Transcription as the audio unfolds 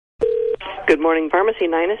Good morning, pharmacy.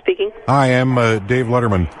 Nina speaking. Hi, I'm Dave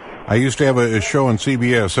Letterman. I used to have a show on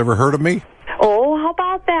CBS. Ever heard of me? Oh, how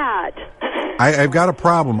about that? I've got a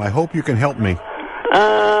problem. I hope you can help me.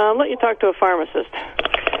 I'll let you talk to a pharmacist.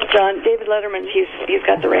 John, David Letterman, he's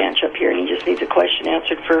got the ranch up here, and he just needs a question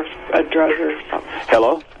answered for a drug or something.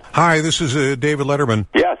 Hello? Hi, this is David Letterman.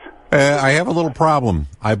 Yes. I have a little problem.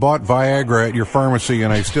 I bought Viagra at your pharmacy,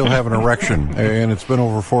 and I still have an erection, and it's been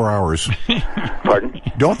over 4 hours. Pardon?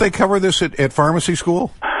 Don't they cover this at pharmacy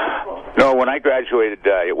school? No, when I graduated,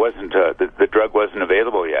 it wasn't, the drug wasn't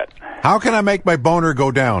available yet. How can I make my boner go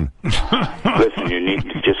down? Listen, you need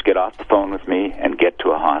to just get off the phone with me and get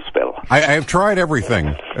to a hospital. I've tried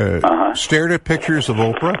everything. Stared at pictures of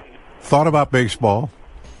Oprah, thought about baseball.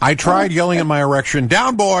 I tried yelling at my erection,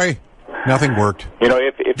 "Down, boy!" Nothing worked. You know,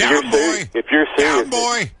 if Down, you're boy! serious, if you're serious, Down,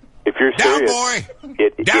 boy! if you're Down, serious,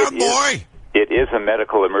 boy! Down, boy! It is a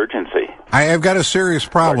medical emergency. I've got a serious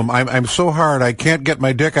problem. I'm so hard I can't get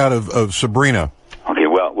my dick out of Sabrina. Okay,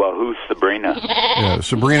 well, who's Sabrina? Yeah,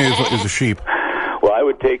 Sabrina is a sheep. Well, I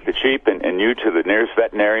would take the sheep and you to the nearest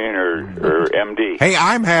veterinarian or MD. Hey,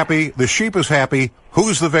 I'm happy. The sheep is happy.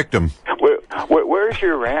 Who's the victim? Where's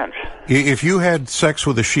your ranch? If you had sex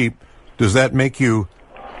with a sheep, does that make you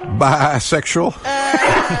bisexual?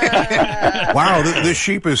 Wow, this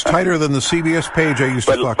sheep is tighter than the CBS page I used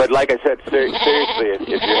to fuck. But like I said, seriously, if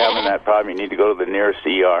you're having that problem, you need to go to the nearest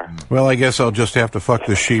ER. Well, I guess I'll just have to fuck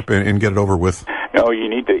this sheep and get it over with. No, you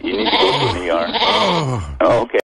need to go to an ER. Oh, okay.